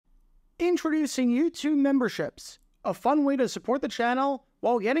Introducing YouTube memberships, a fun way to support the channel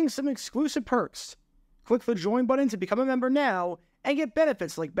while getting some exclusive perks. Click the join button to become a member now and get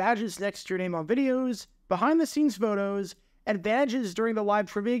benefits like badges next to your name on videos, behind-the-scenes photos, advantages during the live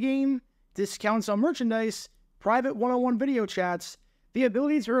trivia game, discounts on merchandise, private one-on-one video chats, the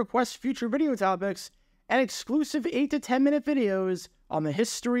ability to request future video topics, and exclusive 8 to 10 minute videos on the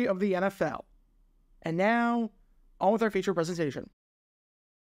history of the NFL. And now, on with our feature presentation.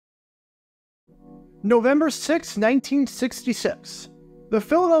 November 6, 1966. The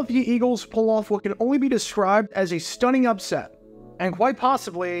Philadelphia Eagles pull off what can only be described as a stunning upset, and quite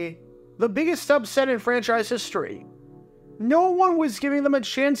possibly, the biggest upset in franchise history. No one was giving them a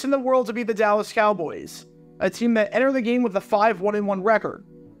chance in the world to beat the Dallas Cowboys, a team that entered the game with a 5-1-1 record,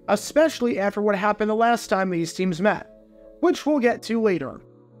 especially after what happened the last time these teams met, which we'll get to later.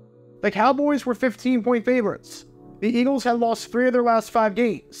 The Cowboys were 15-point favorites. The Eagles had lost 3 of their last 5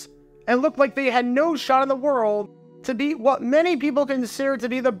 games, and looked like they had no shot in the world to beat what many people consider to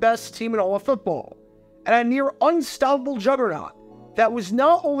be the best team in all of football, and a near unstoppable juggernaut that was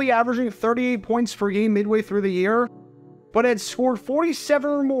not only averaging 38 points per game midway through the year, but had scored 47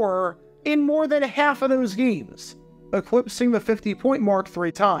 or more in more than half of those games, eclipsing the 50-point mark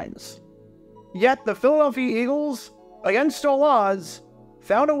 3 times. Yet the Philadelphia Eagles, against all odds,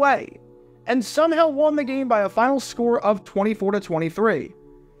 found a way, and somehow won the game by a final score of 24-23.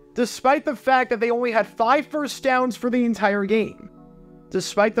 Despite the fact that they only had 5 first downs for the entire game,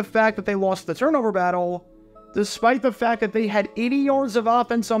 despite the fact that they lost the turnover battle, despite the fact that they had 80 yards of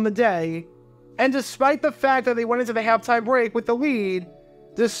offense on the day, and despite the fact that they went into the halftime break with the lead,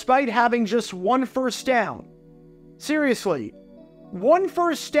 despite having just 1 first down. Seriously, 1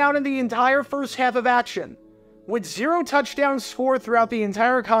 first down in the entire first half of action, with 0 touchdowns scored throughout the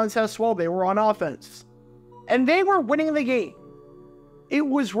entire contest while they were on offense. And they were winning the game. It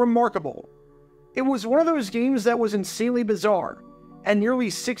was remarkable. It was one of those games that was insanely bizarre, and nearly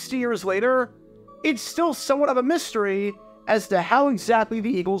 60 years later, it's still somewhat of a mystery as to how exactly the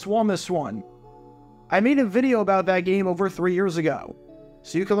Eagles won this one. I made a video about that game over 3 years ago,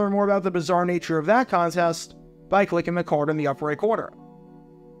 so you can learn more about the bizarre nature of that contest by clicking the card in the upper right corner.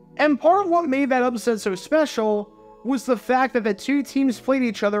 And part of what made that upset so special was the fact that the two teams played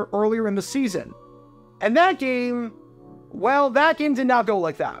each other earlier in the season. And that game, well, that game did not go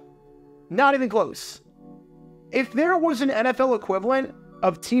like that. Not even close. If there was an NFL equivalent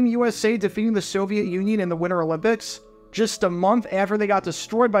of Team USA defeating the Soviet Union in the Winter Olympics just a month after they got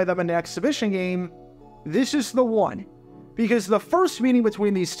destroyed by them in an exhibition game, this is the one. Because the first meeting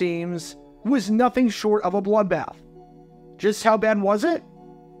between these teams was nothing short of a bloodbath. Just how bad was it?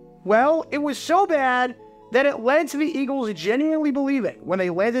 Well, it was so bad that it led to the Eagles genuinely believing, when they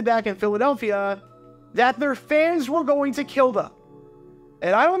landed back in Philadelphia, that their fans were going to kill them.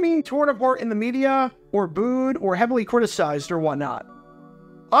 And I don't mean torn apart in the media, or booed, or heavily criticized, or whatnot.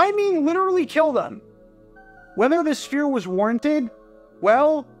 I mean literally kill them. Whether this fear was warranted,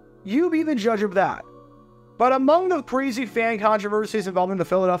 well, you be the judge of that. But among the crazy fan controversies involving the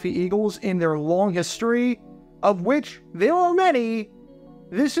Philadelphia Eagles in their long history, of which there are many,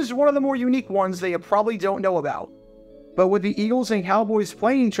 this is one of the more unique ones that you probably don't know about. But with the Eagles and Cowboys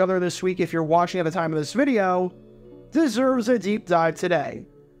playing each other this week, if you're watching at the time of this video, deserves a deep dive today.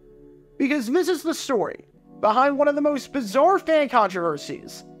 Because this is the story behind one of the most bizarre fan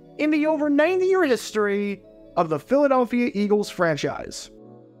controversies in the over 90-year history of the Philadelphia Eagles franchise.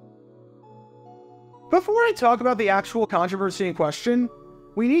 Before I talk about the actual controversy in question,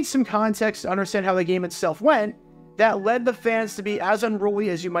 we need some context to understand how the game itself went that led the fans to be as unruly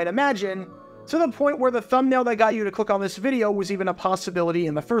as you might imagine, to the point where the thumbnail that got you to click on this video was even a possibility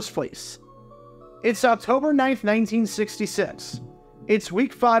in the first place. It's October 9th, 1966. It's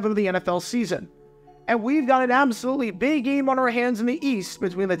week 5 of the NFL season, and we've got an absolutely big game on our hands in the East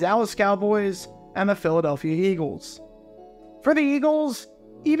between the Dallas Cowboys and the Philadelphia Eagles. For the Eagles,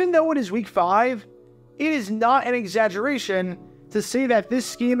 even though it is week 5, it is not an exaggeration to say that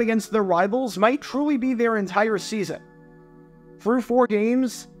this game against their rivals might truly be their entire season. Through 4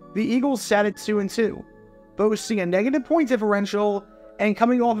 games, the Eagles sat at 2-2, boasting a negative point differential and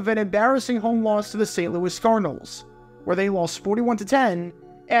coming off of an embarrassing home loss to the St. Louis Cardinals, where they lost 41-10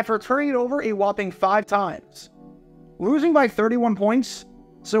 after turning it over a whopping 5 times. Losing by 31 points,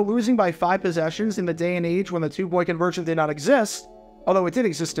 so losing by 5 possessions in the day and age when the 2-point conversion did not exist, although it did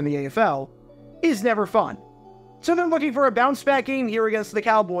exist in the AFL, is never fun. So they're looking for a bounce-back game here against the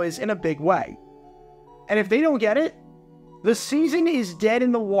Cowboys in a big way. And if they don't get it, the season is dead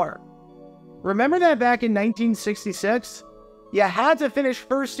in the water. Remember that back in 1966, you had to finish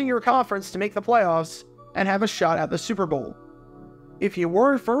first in your conference to make the playoffs and have a shot at the Super Bowl. If you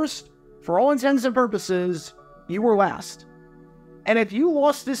weren't first, for all intents and purposes, you were last. And if you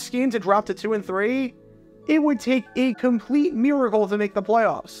lost this game to drop to 2-3, it would take a complete miracle to make the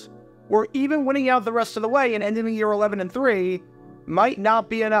playoffs, or even winning out the rest of the way and ending the year 11-3 might not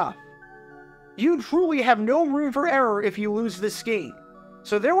be enough. You truly have no room for error if you lose this game.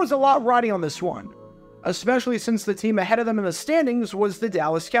 So there was a lot riding on this one, especially since the team ahead of them in the standings was the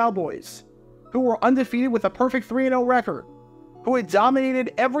Dallas Cowboys, who were undefeated with a perfect 3-0 record, who had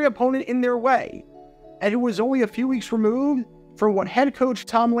dominated every opponent in their way, and who was only a few weeks removed from what head coach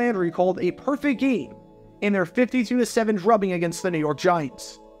Tom Landry called a perfect game in their 52-7 drubbing against the New York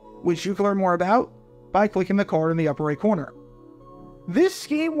Giants, which you can learn more about by clicking the card in the upper right corner. This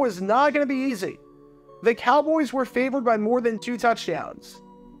game was not going to be easy. The Cowboys were favored by more than 2 touchdowns,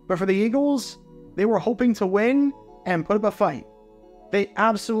 but for the Eagles, they were hoping to win and put up a fight. They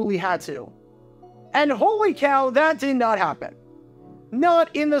absolutely had to. And holy cow, that did not happen.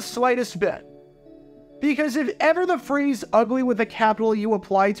 Not in the slightest bit. Because if ever the phrase ugly with a capital U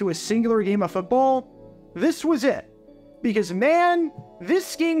applied to a singular game of football, this was it. Because man,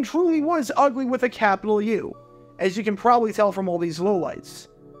 this game truly was ugly with a capital U, as you can probably tell from all these lowlights.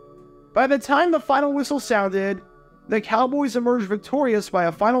 By the time the final whistle sounded, the Cowboys emerged victorious by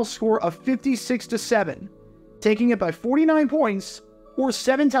a final score of 56-7, taking it by 49 points or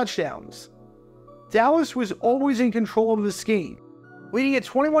 7 touchdowns. Dallas was always in control of this game, leading at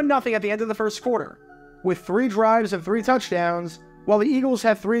 21-0 at the end of the first quarter, with 3 drives and 3 touchdowns, while the Eagles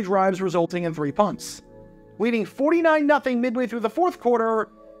had 3 drives resulting in 3 punts, leading 49-0 midway through the fourth quarter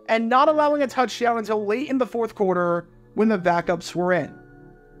and not allowing a touchdown until late in the fourth quarter when the backups were in.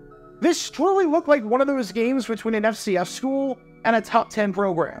 This truly looked like one of those games between an FCS school and a top 10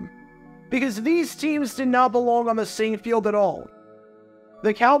 program, because these teams did not belong on the same field at all.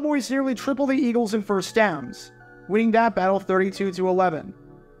 The Cowboys nearly tripled the Eagles in first downs, winning that battle 32-11.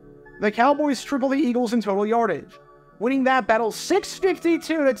 The Cowboys tripled the Eagles in total yardage, winning that battle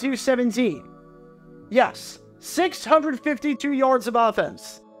 652-217. Yes, 652 yards of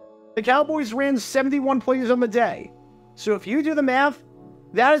offense. The Cowboys ran 71 plays on the day, so if you do the math,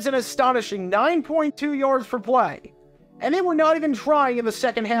 that is an astonishing 9.2 yards per play. And they were not even trying in the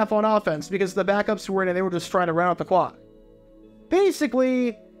second half on offense because the backups were in and they were just trying to round out the clock.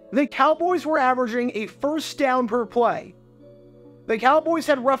 Basically, the Cowboys were averaging a first down per play. The Cowboys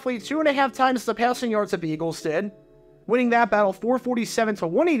had roughly 2.5 times the passing yards that the Eagles did, winning that battle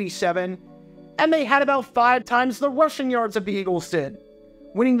 447-187, and they had about 5 times the rushing yards that the Eagles did,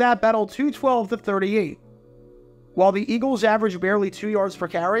 winning that battle 212-38. While the Eagles averaged barely 2 yards per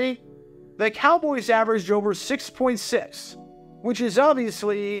carry, the Cowboys averaged over 6.6, which is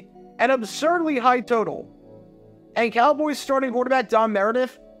obviously an absurdly high total. And Cowboys starting quarterback Don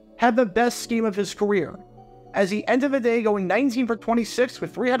Meredith had the best game of his career, as he ended the day going 19 for 26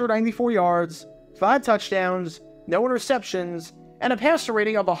 with 394 yards, 5 touchdowns, no interceptions, and a passer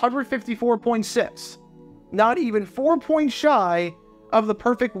rating of 154.6, not even 4 points shy of the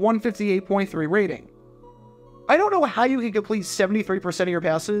perfect 158.3 rating. I don't know how you can complete 73% of your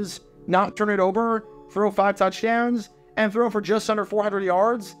passes, not turn it over, throw 5 touchdowns, and throw for just under 400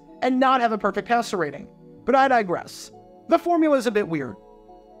 yards, and not have a perfect passer rating. But I digress. The formula is a bit weird.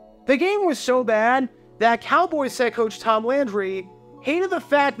 The game was so bad that Cowboys head coach Tom Landry hated the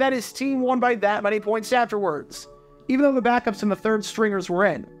fact that his team won by that many points afterwards, even though the backups and the third stringers were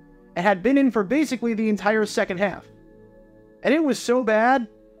in, and had been in for basically the entire second half. And it was so bad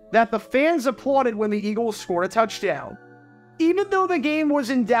that the fans applauded when the Eagles scored a touchdown. Even though the game was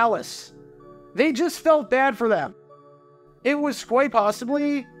in Dallas, they just felt bad for them. It was quite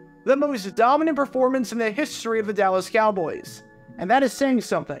possibly the most dominant performance in the history of the Dallas Cowboys, and that is saying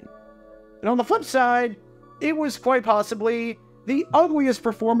something. And on the flip side, it was quite possibly the ugliest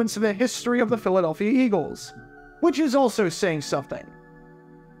performance in the history of the Philadelphia Eagles, which is also saying something.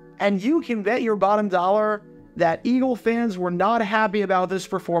 And you can bet your bottom dollar that Eagle fans were not happy about this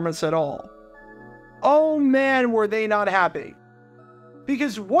performance at all. Oh man, were they not happy.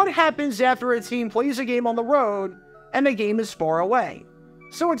 Because what happens after a team plays a game on the road and the game is far away,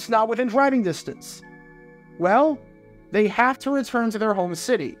 so it's not within driving distance? Well, they have to return to their home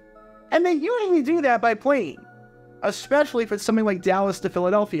city, and they usually do that by plane, especially if it's something like Dallas to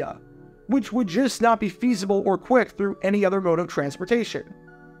Philadelphia, which would just not be feasible or quick through any other mode of transportation.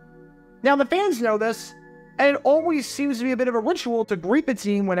 Now the fans know this, and it always seems to be a bit of a ritual to greet the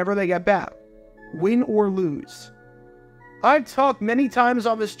team whenever they get back, win or lose. I've talked many times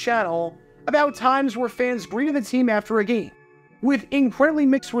on this channel about times where fans greeted the team after a game, with incredibly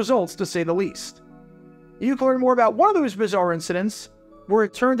mixed results to say the least. You can learn more about one of those bizarre incidents, where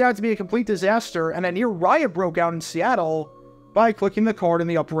it turned out to be a complete disaster and a near riot broke out in Seattle, by clicking the card in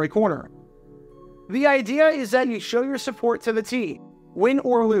the upper right corner. The idea is that you show your support to the team, win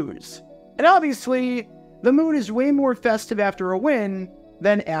or lose. And obviously, the mood is way more festive after a win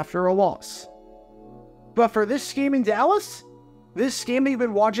than after a loss. But for this game in Dallas, this game that you've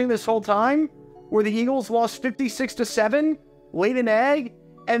been watching this whole time, where the Eagles lost 56-7, laid an egg,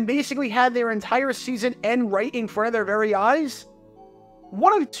 and basically had their entire season end right in front of their very eyes,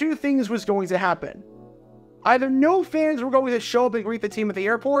 one of two things was going to happen. Either no fans were going to show up and greet the team at the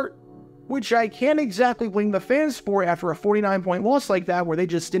airport, which I can't exactly blame the fans for after a 49-point loss like that where they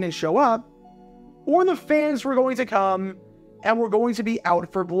just didn't show up, or the fans were going to come and were going to be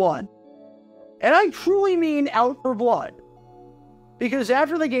out for blood. And I truly mean out for blood. Because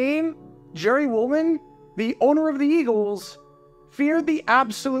after the game, Jerry Wolman, the owner of the Eagles, feared the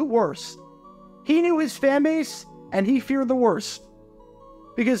absolute worst. He knew his fan base, and he feared the worst.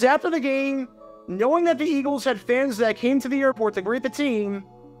 Because after the game, knowing that the Eagles had fans that came to the airport to greet the team,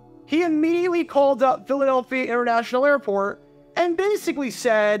 he immediately called up Philadelphia International Airport and basically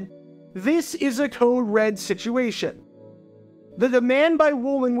said, "This is a code red situation." The demand by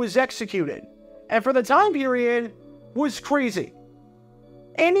Wolman was executed, and for the time period, was crazy.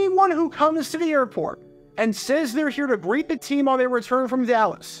 Anyone who comes to the airport and says they're here to greet the team on their return from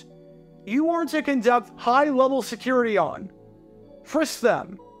Dallas, you are to conduct high-level security on. Frisk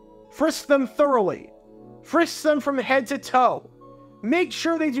them thoroughly. Frisk them from head to toe. Make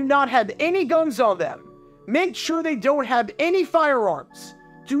sure they do not have any guns on them. Make sure they don't have any firearms.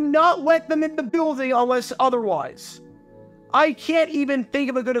 Do not let them in the building unless otherwise. I can't even think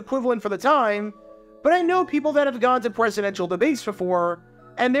of a good equivalent for the time, but I know people that have gone to presidential debates before,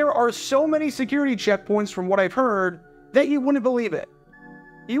 and there are so many security checkpoints from what I've heard that you wouldn't believe it.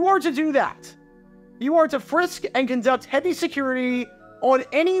 You are to do that. You are to frisk and conduct heavy security on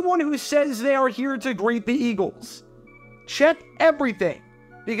anyone who says they are here to greet the Eagles. Check everything,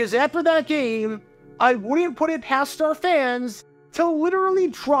 because after that game, I wouldn't put it past our fans to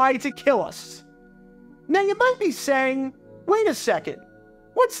literally try to kill us. Now you might be saying, wait a second,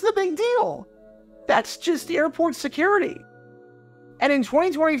 what's the big deal? That's just airport security. And in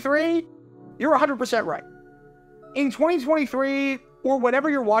 2023, you're 100% right. In 2023, or whenever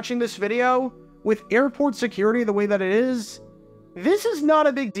you're watching this video, with airport security the way that it is, this is not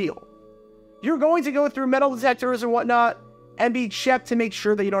a big deal. You're going to go through metal detectors and whatnot, and be checked to make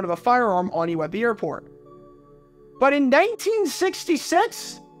sure that you don't have a firearm on you at the airport. But in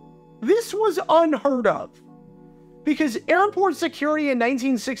 1966, this was unheard of. Because airport security in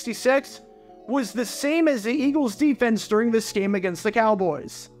 1966 was the same as the Eagles' defense during this game against the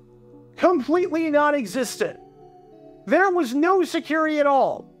Cowboys. Completely non-existent. There was no security at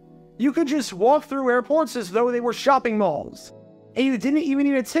all. You could just walk through airports as though they were shopping malls, and you didn't even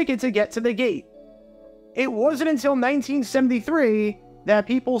need a ticket to get to the gate. It wasn't until 1973 that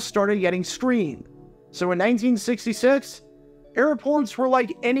people started getting screened. So in 1966, airports were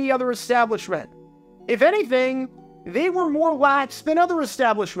like any other establishment. If anything, they were more lax than other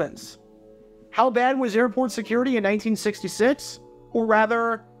establishments. How bad was airport security in 1966? Or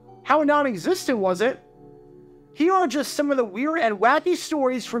rather, how non-existent was it? Here are just some of the weird and wacky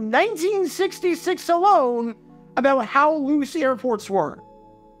stories from 1966 alone about how loose airports were.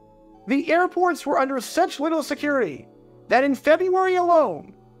 The airports were under such little security that in February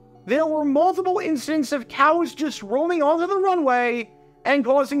alone, there were multiple incidents of cows just roaming onto the runway and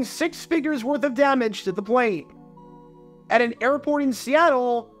causing 6 figures worth of damage to the plane. At an airport in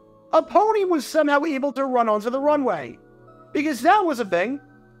Seattle, a pony was somehow able to run onto the runway, because that was a thing.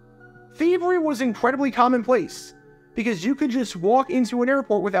 Thievery was incredibly commonplace, because you could just walk into an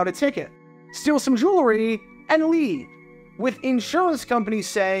airport without a ticket, steal some jewelry, and leave, with insurance companies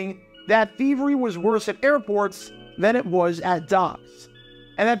saying that thievery was worse at airports than it was at docks,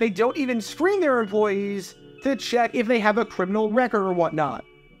 and that they don't even screen their employees to check if they have a criminal record or whatnot.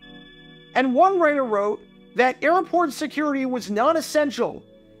 And one writer wrote that airport security was non-essential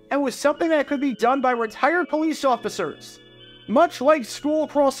and was something that could be done by retired police officers, much like school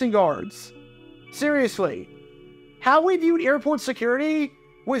crossing guards. Seriously, how we viewed airport security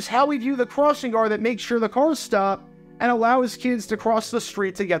was how we view the crossing guard that makes sure the cars stop and allows kids to cross the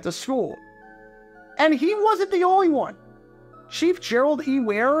street to get to school. And he wasn't the only one. Chief Gerald E.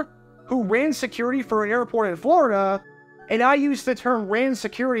 Ware, who ran security for an airport in Florida, and I use the term ran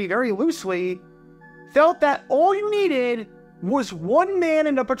security very loosely, felt that all you needed was one man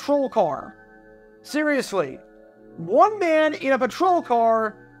in a patrol car. Seriously, one man in a patrol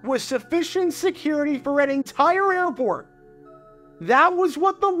car was sufficient security for an entire airport. That was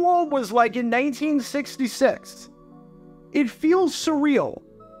what the world was like in 1966. It feels surreal,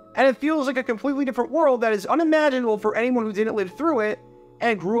 and it feels like a completely different world that is unimaginable for anyone who didn't live through it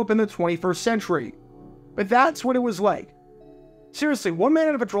and grew up in the 21st century. But that's what it was like. Seriously, one man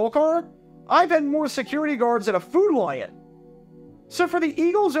in a patrol car? I've had more security guards at a Food Lion. So for the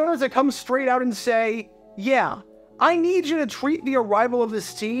Eagles owners to come straight out and say, yeah, I need you to treat the arrival of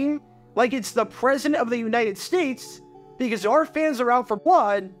this team like it's the President of the United States because our fans are out for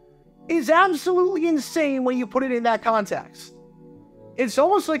blood, is absolutely insane when you put it in that context. It's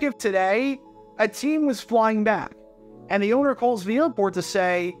almost like if today, a team was flying back, and the owner calls the airport to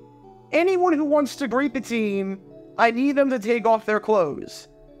say, anyone who wants to greet the team, I need them to take off their clothes,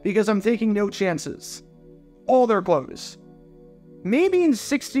 because I'm taking no chances. All their clothes. Maybe in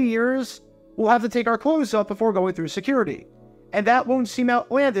 60 years, we'll have to take our clothes off before going through security, and that won't seem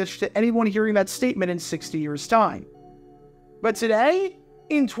outlandish to anyone hearing that statement in 60 years' time. But today,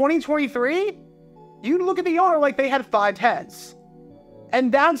 in 2023, you'd look at the owner like they had 5 heads.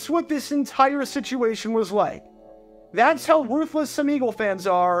 And that's what this entire situation was like. That's how ruthless some Eagle fans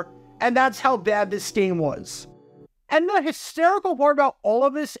are, and that's how bad this game was. And the hysterical part about all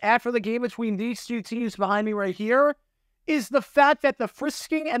of this after the game between these two teams behind me right here is the fact that the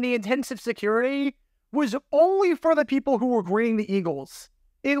frisking and the intensive security was only for the people who were greeting the Eagles.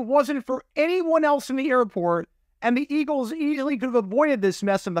 It wasn't for anyone else in the airport, and the Eagles easily could have avoided this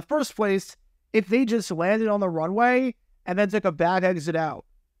mess in the first place if they just landed on the runway and then took a bad exit out.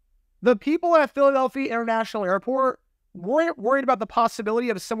 The people at Philadelphia International Airport weren't worried about the possibility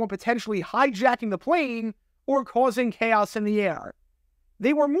of someone potentially hijacking the plane or causing chaos in the air.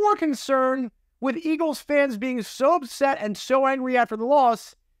 They were more concerned with Eagles fans being so upset and so angry after the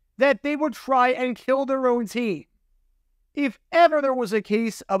loss that they would try and kill their own team. If ever there was a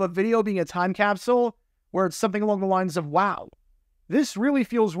case of a video being a time capsule where it's something along the lines of, wow, this really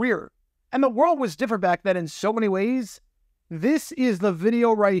feels weird, and the world was different back then in so many ways, this is the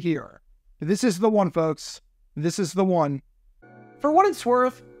video right here. This is the one, folks. This is the one. For what it's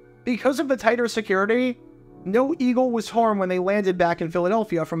worth, because of the tighter security, no Eagle was harmed when they landed back in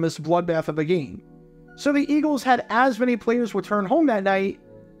Philadelphia from this bloodbath of a game. So the Eagles had as many players return home that night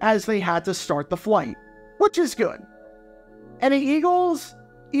as they had to start the flight, which is good. And the Eagles,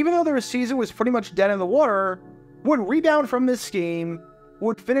 even though their season was pretty much dead in the water, would rebound from this game,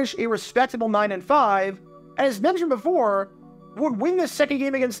 would finish a respectable 9-5, and as mentioned before, would win the second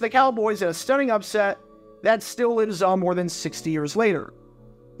game against the Cowboys in a stunning upset that still lives on more than 60 years later.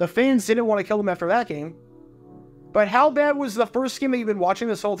 The fans didn't want to kill them after that game. But how bad was the first game that you've been watching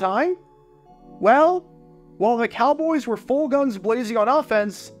this whole time? Well, while the Cowboys were full guns blazing on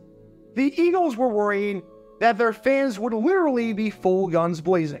offense, the Eagles were worried that their fans would literally be full guns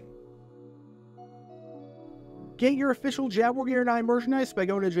blazing. Get your official Jaguar Gear 9 merchandise by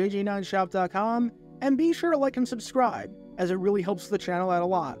going to jj9shop.com, and be sure to like and subscribe, as it really helps the channel out a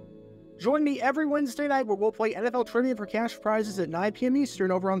lot. Join me every Wednesday night where we'll play NFL Trivia for cash prizes at 9 p.m.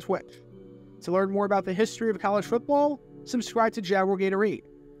 Eastern over on Twitch. To learn more about the history of college football, subscribe to Jaguar Gator 8.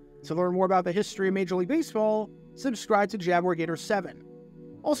 To learn more about the history of Major League Baseball, subscribe to Jaguar Gator 7.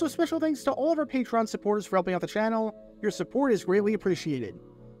 Also, special thanks to all of our Patreon supporters for helping out the channel. Your support is greatly appreciated.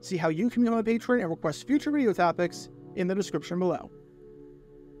 See how you can become a patron and request future video topics in the description below.